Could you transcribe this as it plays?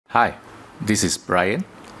Hi, this is Brian.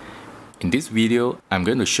 In this video, I'm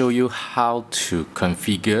going to show you how to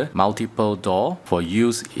configure multiple DAWs for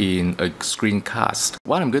use in a screencast.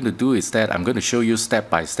 What I'm going to do is that I'm going to show you step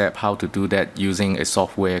by step how to do that using a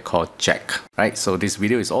software called Jack. Right, so this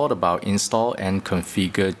video is all about install and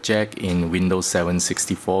configure Jack in Windows 7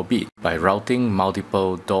 64-bit by routing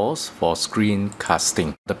multiple DAWs for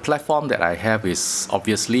screencasting. The platform that I have is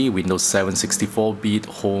obviously Windows 7 64-bit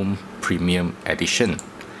Home Premium Edition.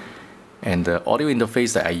 And the audio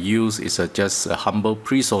interface that I use is just a humble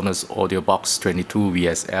PreSonus Audio Box 22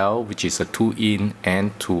 VSL, which is a 2-in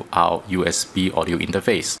and 2-out USB audio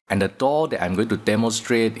interface. And the DAW that I'm going to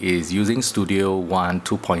demonstrate is using Studio One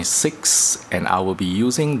 2.6, and I will be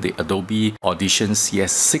using the Adobe Audition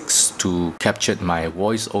CS6 to capture my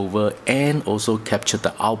voiceover and also capture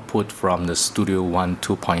the output from the Studio One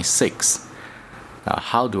 2.6. Now,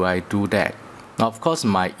 how do I do that? Now, of course,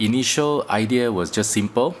 my initial idea was just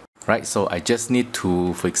simple. Right, so I just need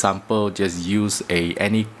to, for example, just use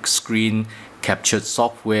any screen captured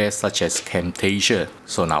software such as Camtasia.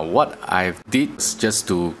 So now what I did is just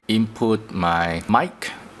to input my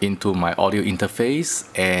mic into my audio interface,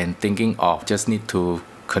 and thinking of just need to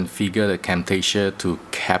configure the Camtasia to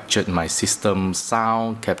capture my system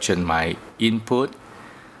sound, capture my input.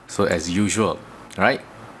 So as usual, right?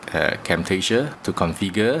 Camtasia to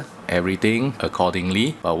configure everything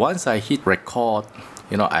accordingly. But once I hit record,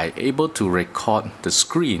 I'm able to record the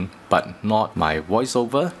screen, but not my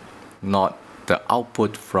voiceover, not the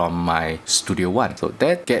output from my Studio One. So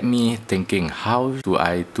that get me thinking, how do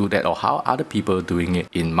I do that, or how other people are doing it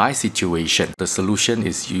in my situation? The solution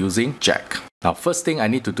is using Jack. Now, first thing I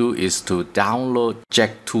need to do is to download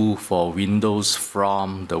Jack 2 for Windows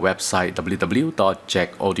from the website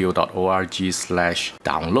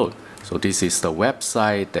www.jackaudio.org/download. So this is the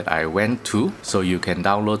website that I went to. So you can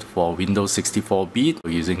download for Windows 64-bit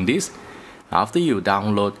using this. After you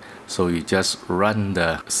download, so you just run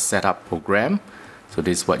the setup program. So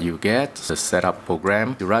this is what you get, the setup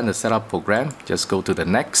program. You run the setup program, just go to the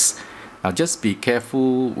next. Now just be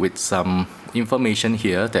careful with some information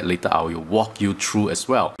here that later I will walk you through as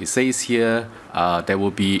well. It says here there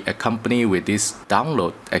will be accompanied with this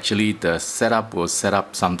download. Actually, the setup will set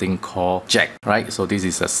up something called Jack, right? So this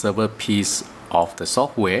is a server piece of the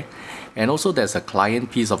software, and also there's a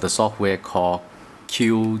client piece of the software called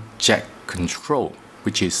Jack Control,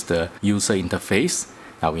 which is the user interface.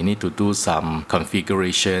 Now we need to do some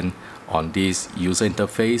configuration on this user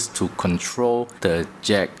interface to control the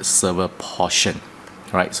Jack server portion.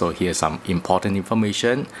 Right, so here's some important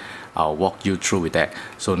information. I'll walk you through with that.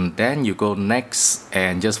 So then you go next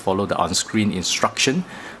and just follow the on-screen instruction,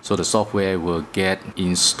 so the software will get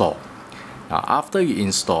installed. Now after you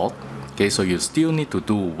install, okay, so you still need to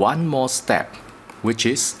do one more step, which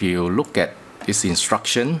is if you look at this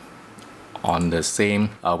instruction on the same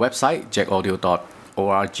website,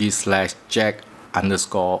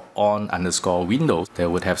 jackaudio.org/jack_on_windows, there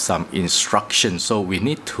would have some instructions. So we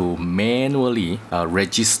need to manually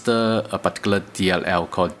register a particular DLL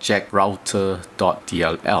called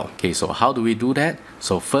jackrouter.dll. Okay, so how do we do that?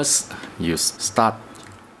 So first, you start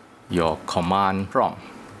your command prompt.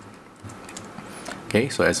 Okay,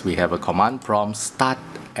 so as we have a command prompt, start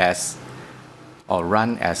as or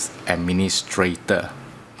run as administrator.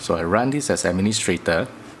 So I run this as administrator.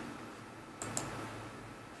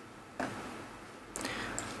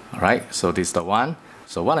 Alright, so this is the one.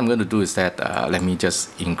 So what I'm going to do is that let me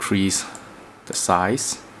just increase the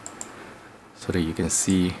size so that you can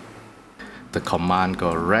see the command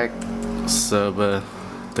go rec server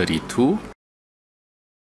 32.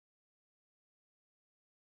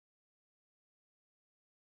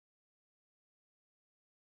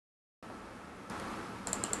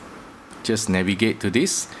 Just navigate to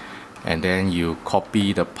this, and then you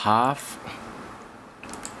copy the path,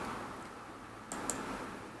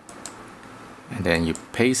 and then you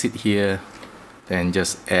paste it here, then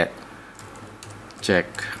just add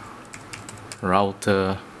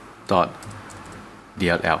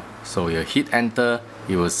jackrouter.dll. So you hit enter,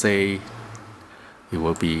 it will say it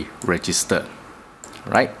will be registered,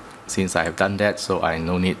 right? Since I have done that, so I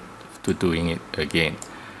no need to doing it again.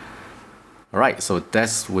 Alright, so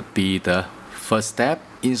that would be the first step,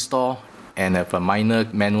 install and have a minor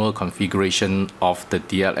manual configuration of the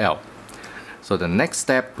DLL. So the next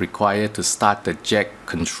step required to start the Jack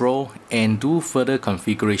control and do further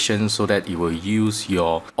configuration so that it will use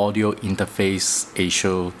your audio interface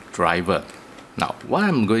ASIO driver. Now what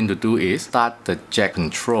I'm going to do is start the Jack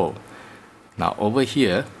control. Now over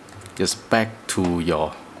here, just back to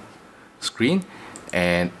your screen,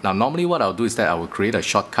 And now normally what I'll do is that I will create a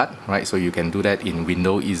shortcut, right? So you can do that in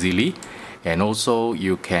Windows easily. and also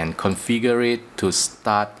you can configure it to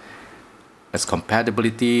start as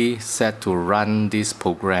compatibility set to run this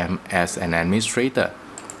program as an administrator.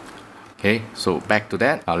 Okay, so back to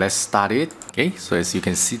that. Now let's start it. Okay, so as you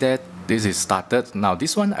can see that this is started. Now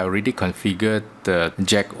this one I already configured the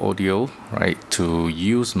jack audio, right, to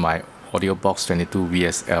use my AudioBox 22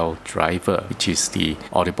 VSL driver, which is the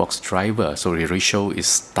AudioBox driver. So the ratio is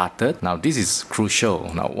started. Now this is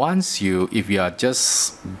crucial. Now if you are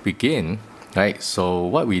just begin, right, so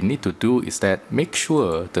what we need to do is that make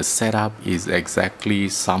sure the setup is exactly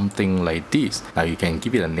something like this. Now you can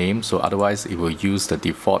give it a name, so otherwise it will use the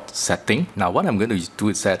default setting. Now what I'm going to do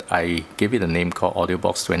is that I gave it a name called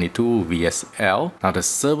AudioBox 22 VSL. Now the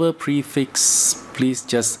server prefix, please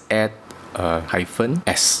just add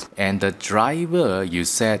 -s, and the driver you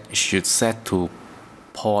should set to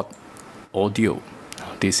port audio.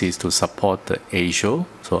 This is to support the ASIO,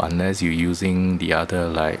 so unless you're using the other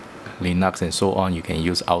like Linux and so on, you can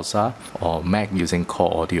use ALSA, or Mac using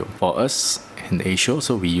Core Audio. For us in ASIO,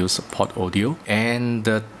 so we use port audio. And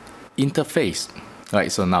the interface, right,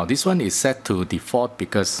 so now this one is set to default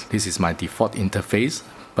because this is my default interface.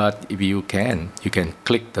 But if you can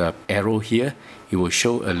click the arrow here. It will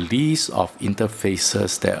show a list of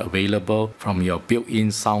interfaces that are available from your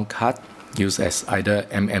built-in sound card, used as either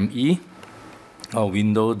MME or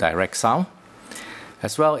Windows Direct Sound,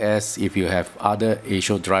 as well as if you have other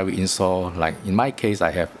ASIO driver installed. Like in my case,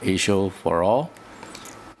 I have ASIO for all,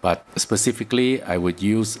 but specifically I would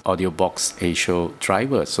use AudioBox ASIO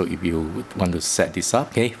driver. So if you would want to set this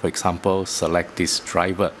up, okay, for example, select this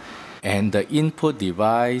driver, and the input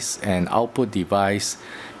device and output device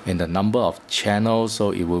and the number of channels, so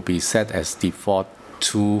it will be set as default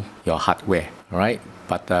to your hardware, right?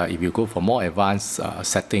 But if you go for more advanced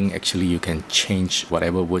setting, actually you can change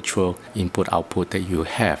whatever virtual input output that you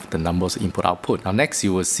have, the numbers input output. Now next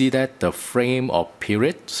you will see that the frame or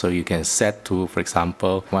period, so you can set to, for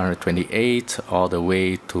example, 128 all the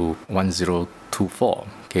way to 1024.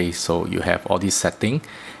 Okay, so you have all these settings,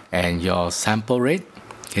 and your sample rate,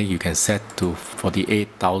 okay, you can set to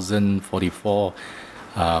 48,044.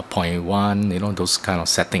 0.1, you know, those kind of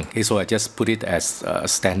setting. Okay, so I just put it as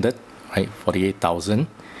standard, right, 48,000,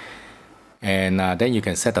 and then you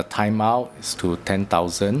can set the timeout to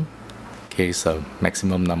 10,000. Okay, so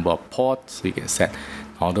maximum number of ports, so you can set.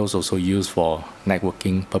 All those also used for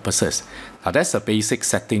networking purposes. Now that's the basic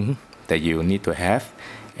setting that you need to have.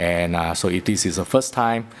 And so if this is the first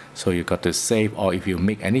time, so you got to save, or if you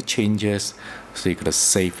make any changes, so you got to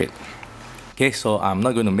save it. Okay, so I'm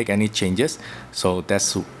not going to make any changes, so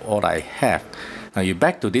that's all I have. Now you're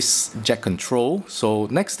back to this jack control. So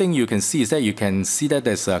next thing you can see is that you can see that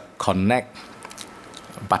there's a connect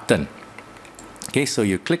button. Okay, so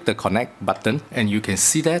you click the connect button, and you can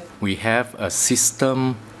see that we have a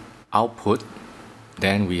system output,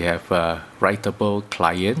 then we have a writable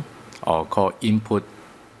client, or called input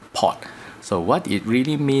port. So what it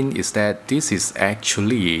really means is that this is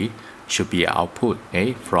actually should be output,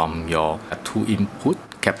 okay, from your two input,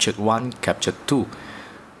 captured 1, captured 2,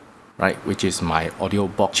 right, which is my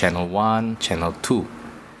AudioBox channel 1, channel 2.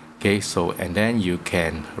 Okay, so and then you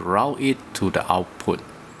can route it to the output.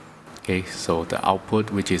 Okay, so the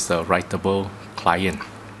output, which is a writable client.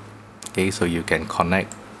 Okay, so you can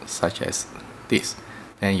connect such as this,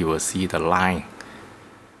 then you will see the line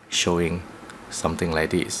showing something like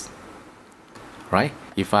this, right?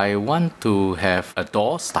 If I want to have a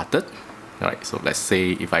DAW started, right, so let's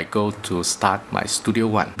say if I go to start my Studio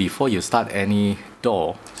One, before you start any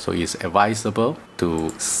DAW, so it's advisable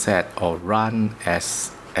to set or run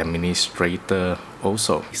as administrator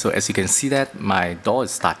also. So as you can see that my DAW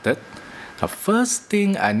is started. The first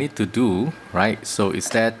thing I need to do, right, so is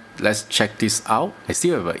that let's check this out. I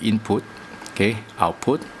still have an input, okay,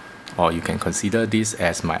 output, or you can consider this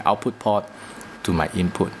as my output port to my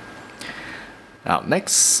input. Now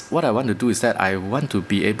next, what I want to do is that I want to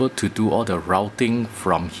be able to do all the routing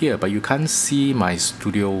from here, but you can't see my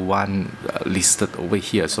Studio One listed over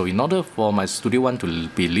here. So in order for my Studio One to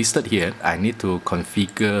be listed here, I need to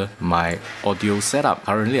configure my audio setup.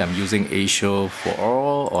 Currently I'm using ASIO for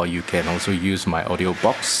all, or you can also use my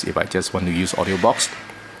AudioBox if I just want to use AudioBox.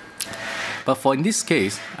 But for in this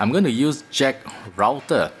case, I'm going to use jack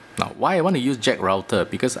router. Now, why I want to use jack router?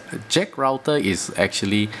 Because jack router is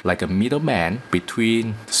actually like a middleman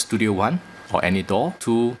between Studio One or any DAW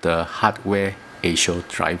to the hardware ASIO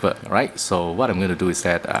driver, right? So what I'm going to do is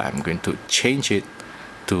that I'm going to change it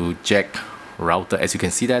to jack router. As you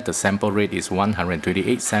can see that the sample rate is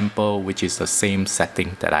 128 sample, which is the same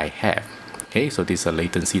setting that I have. Okay, so this is a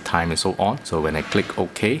latency time and so on. So when I click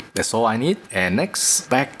OK, that's all I need. And next,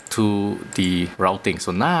 back to the routing.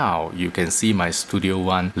 So now you can see my Studio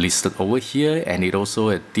One listed over here, and it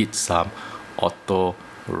also did some auto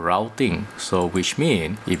routing. So which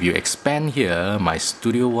means if you expand here my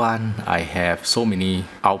Studio One, I have so many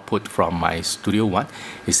output from my Studio One.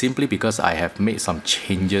 It's simply because I have made some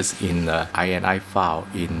changes in the INI file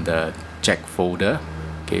in the jack folder.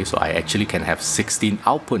 Okay, so I actually can have 16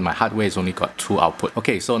 output. My hardware has only got 2 output.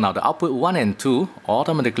 Okay, so now the output 1 and 2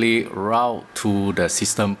 automatically route to the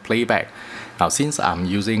system playback. Now since I'm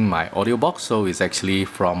using my audio box, so it's actually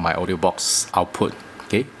from my audio box output.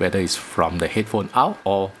 Okay, whether it's from the headphone out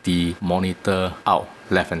or the monitor out,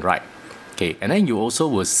 left and right. Okay, and then you also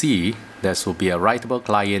will see there will be a writable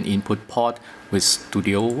client input port with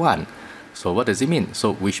Studio One. So what does it mean?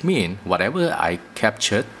 So which means whatever I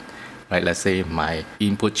captured, right, let's say my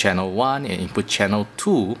input channel 1 and input channel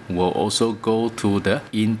 2 will also go to the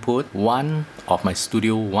input 1 of my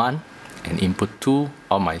Studio One and input 2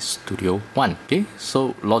 of my Studio One. Okay,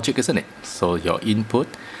 so logic, isn't it? So your input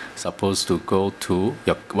supposed to go to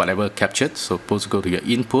your whatever captured, supposed to go to your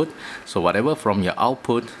input. So whatever from your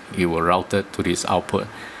output, it will route it to this output.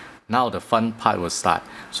 Now the fun part will start.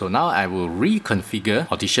 So now I will reconfigure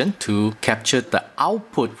Audition to capture the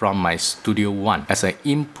output from my Studio One as an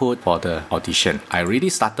input for the Audition. I already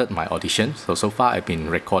started my Audition. So far I've been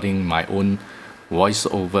recording my own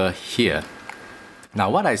voiceover here.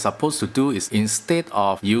 Now what I'm supposed to do is, instead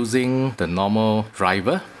of using the normal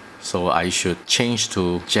driver, so I should change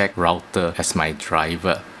to jack router as my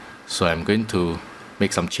driver. So I'm going to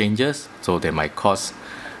make some changes, so they might cause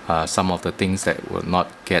some of the things that will not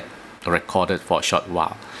get recorded for a short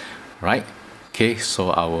while, right? Okay,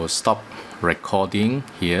 so I will stop recording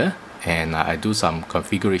here, and I do some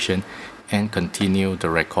configuration and continue the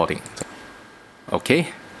recording. Okay,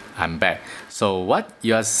 I'm back. So what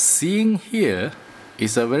you are seeing here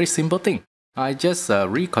is a very simple thing. I just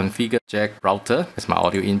reconfigured jack router as my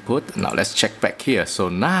audio input. Now let's check back here. So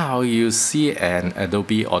now you see an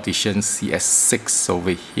Adobe Audition CS6 over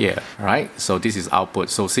here, right? So this is output.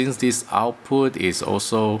 So since this output is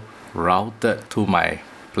also routed to my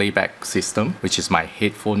playback system, which is my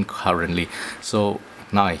headphone currently, so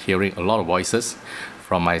now I'm hearing a lot of voices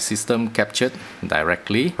from my system captured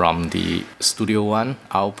directly from the Studio One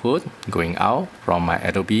output going out, from my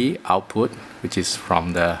Adobe output, which is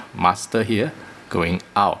from the master here, going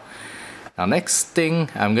out. Now next thing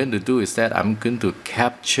I'm going to do is that I'm going to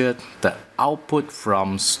capture the output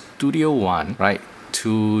from Studio One, right,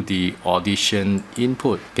 to the Audition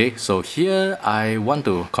input. Okay, so here I want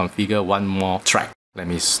to configure one more track. Let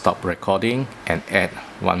me stop recording and add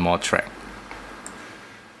one more track.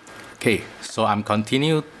 Okay, so I'm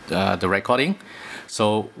continuing the recording.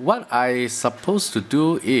 So what I supposed to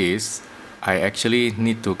do is I actually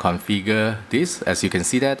need to configure this. As you can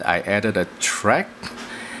see that I added a track.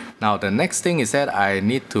 Now the next thing is that I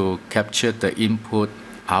need to capture the input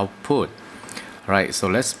output. Right, so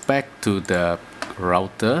let's back to the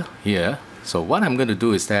router here. So what I'm going to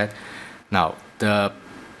do is that now the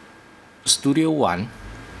Studio One,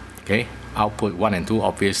 okay, output 1 and 2,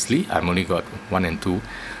 obviously I'm only got 1 and 2.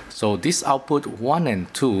 So this output 1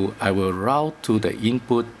 and 2, I will route to the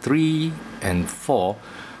input 3 and 4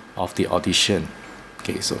 of the Audition.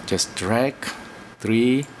 Okay, so just drag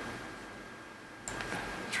 3,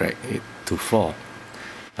 drag it to 4.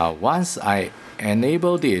 Now once I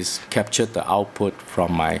enable this, capture the output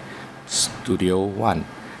from my Studio One,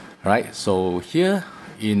 right? So here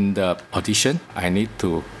in the Audition, I need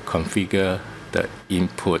to configure the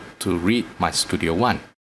input to read my Studio One.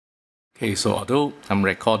 Okay, so although I'm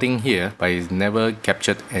recording here, but it never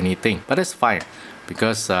captured anything, but that's fine,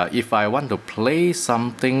 because if I want to play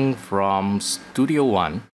something from Studio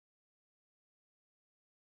One,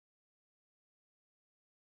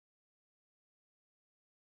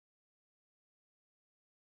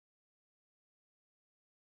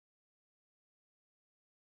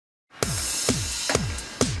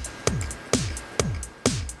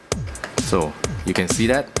 so you can see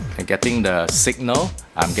that I'm getting the signal,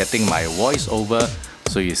 I'm getting my voice over,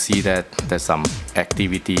 so you see that there's some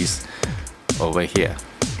activities over here.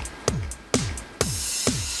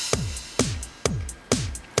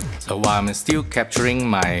 So while I'm still capturing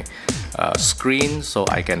my screen, so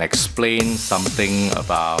I can explain something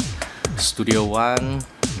about Studio One.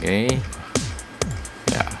 Okay,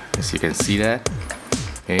 yeah, as you can see that.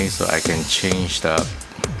 Okay, so I can change the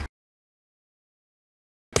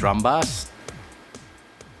drum bass.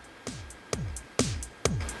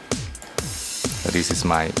 So this is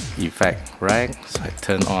my effect rack, so I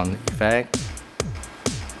turn on effect.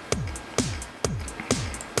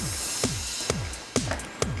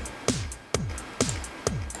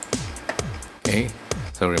 Okay,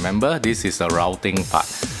 so remember, this is the routing part.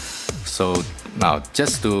 So now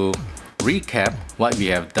just to recap what we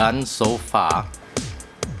have done so far: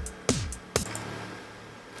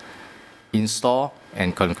 install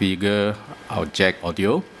and configure our jack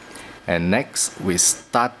audio, and next we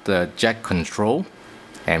start the jack control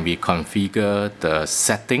and we configure the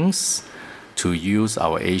settings to use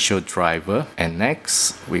our ASIO driver, and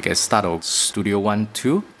next we can start our Studio One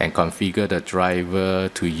 2 and configure the driver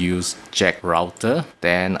to use jack router.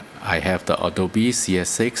 Then I have the Adobe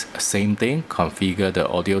CS6, same thing, configure the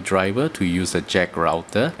audio driver to use the jack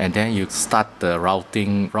router, and then you start the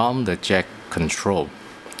routing from the jack control.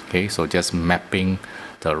 Okay, so just mapping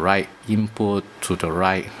the right input to the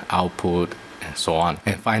right output and so on.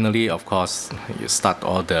 And finally, of course, you start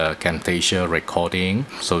all the Camtasia recording,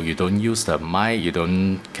 so you don't use the mic, you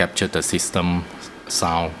don't capture the system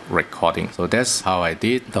sound recording. So that's how I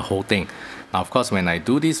did the whole thing. Now of course, when I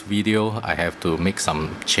do this video, I have to make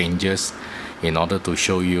some changes in order to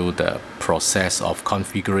show you the process of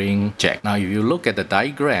configuring jack. Now if you look at the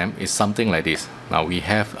diagram, it's something like this. Now we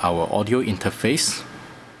have our audio interface,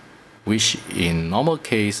 which in normal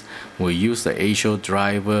case we use the ASIO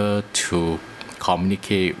driver to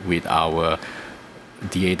communicate with our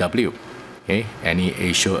DAW, okay, any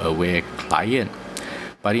ASIO aware client.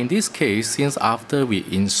 But in this case, since after we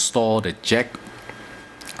install the jack,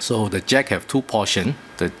 so the jack have two portions,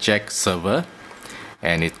 the jack server,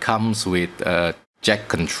 and it comes with a jack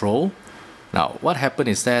control. Now what happened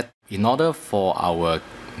is that in order for our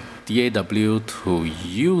DAW to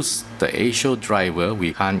use the ASIO driver,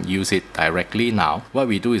 we can't use it directly now. What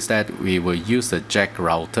we do is that we will use the jack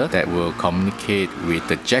router that will communicate with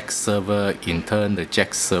the jack server. In turn, the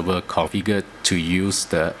jack server configured to use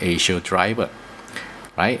the ASIO driver,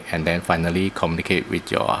 right? And then finally communicate with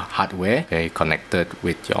your hardware, okay, connected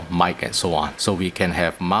with your mic and so on. So we can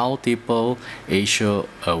have multiple ASIO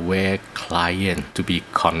aware clients to be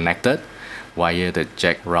connected via the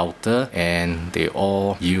jack router, and they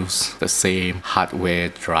all use the same hardware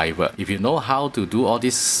driver. If you know how to do all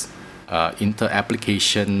this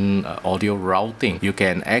inter-application audio routing, you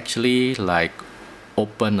can actually like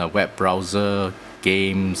open a web browser,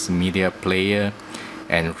 games, media player,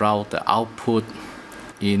 and route the output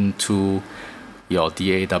into your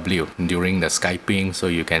DAW during the Skyping, so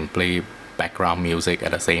you can play background music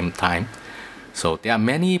at the same time. So there are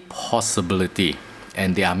many possibilities,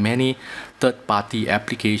 and there are many third-party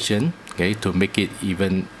applications, okay, to make it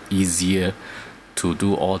even easier to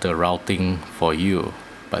do all the routing for you.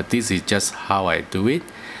 But this is just how I do it.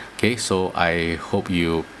 Okay, so I hope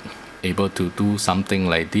you able to do something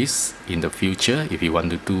like this in the future if you want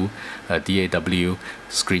to do a DAW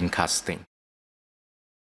screencasting.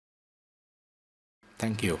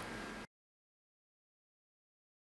 Thank you.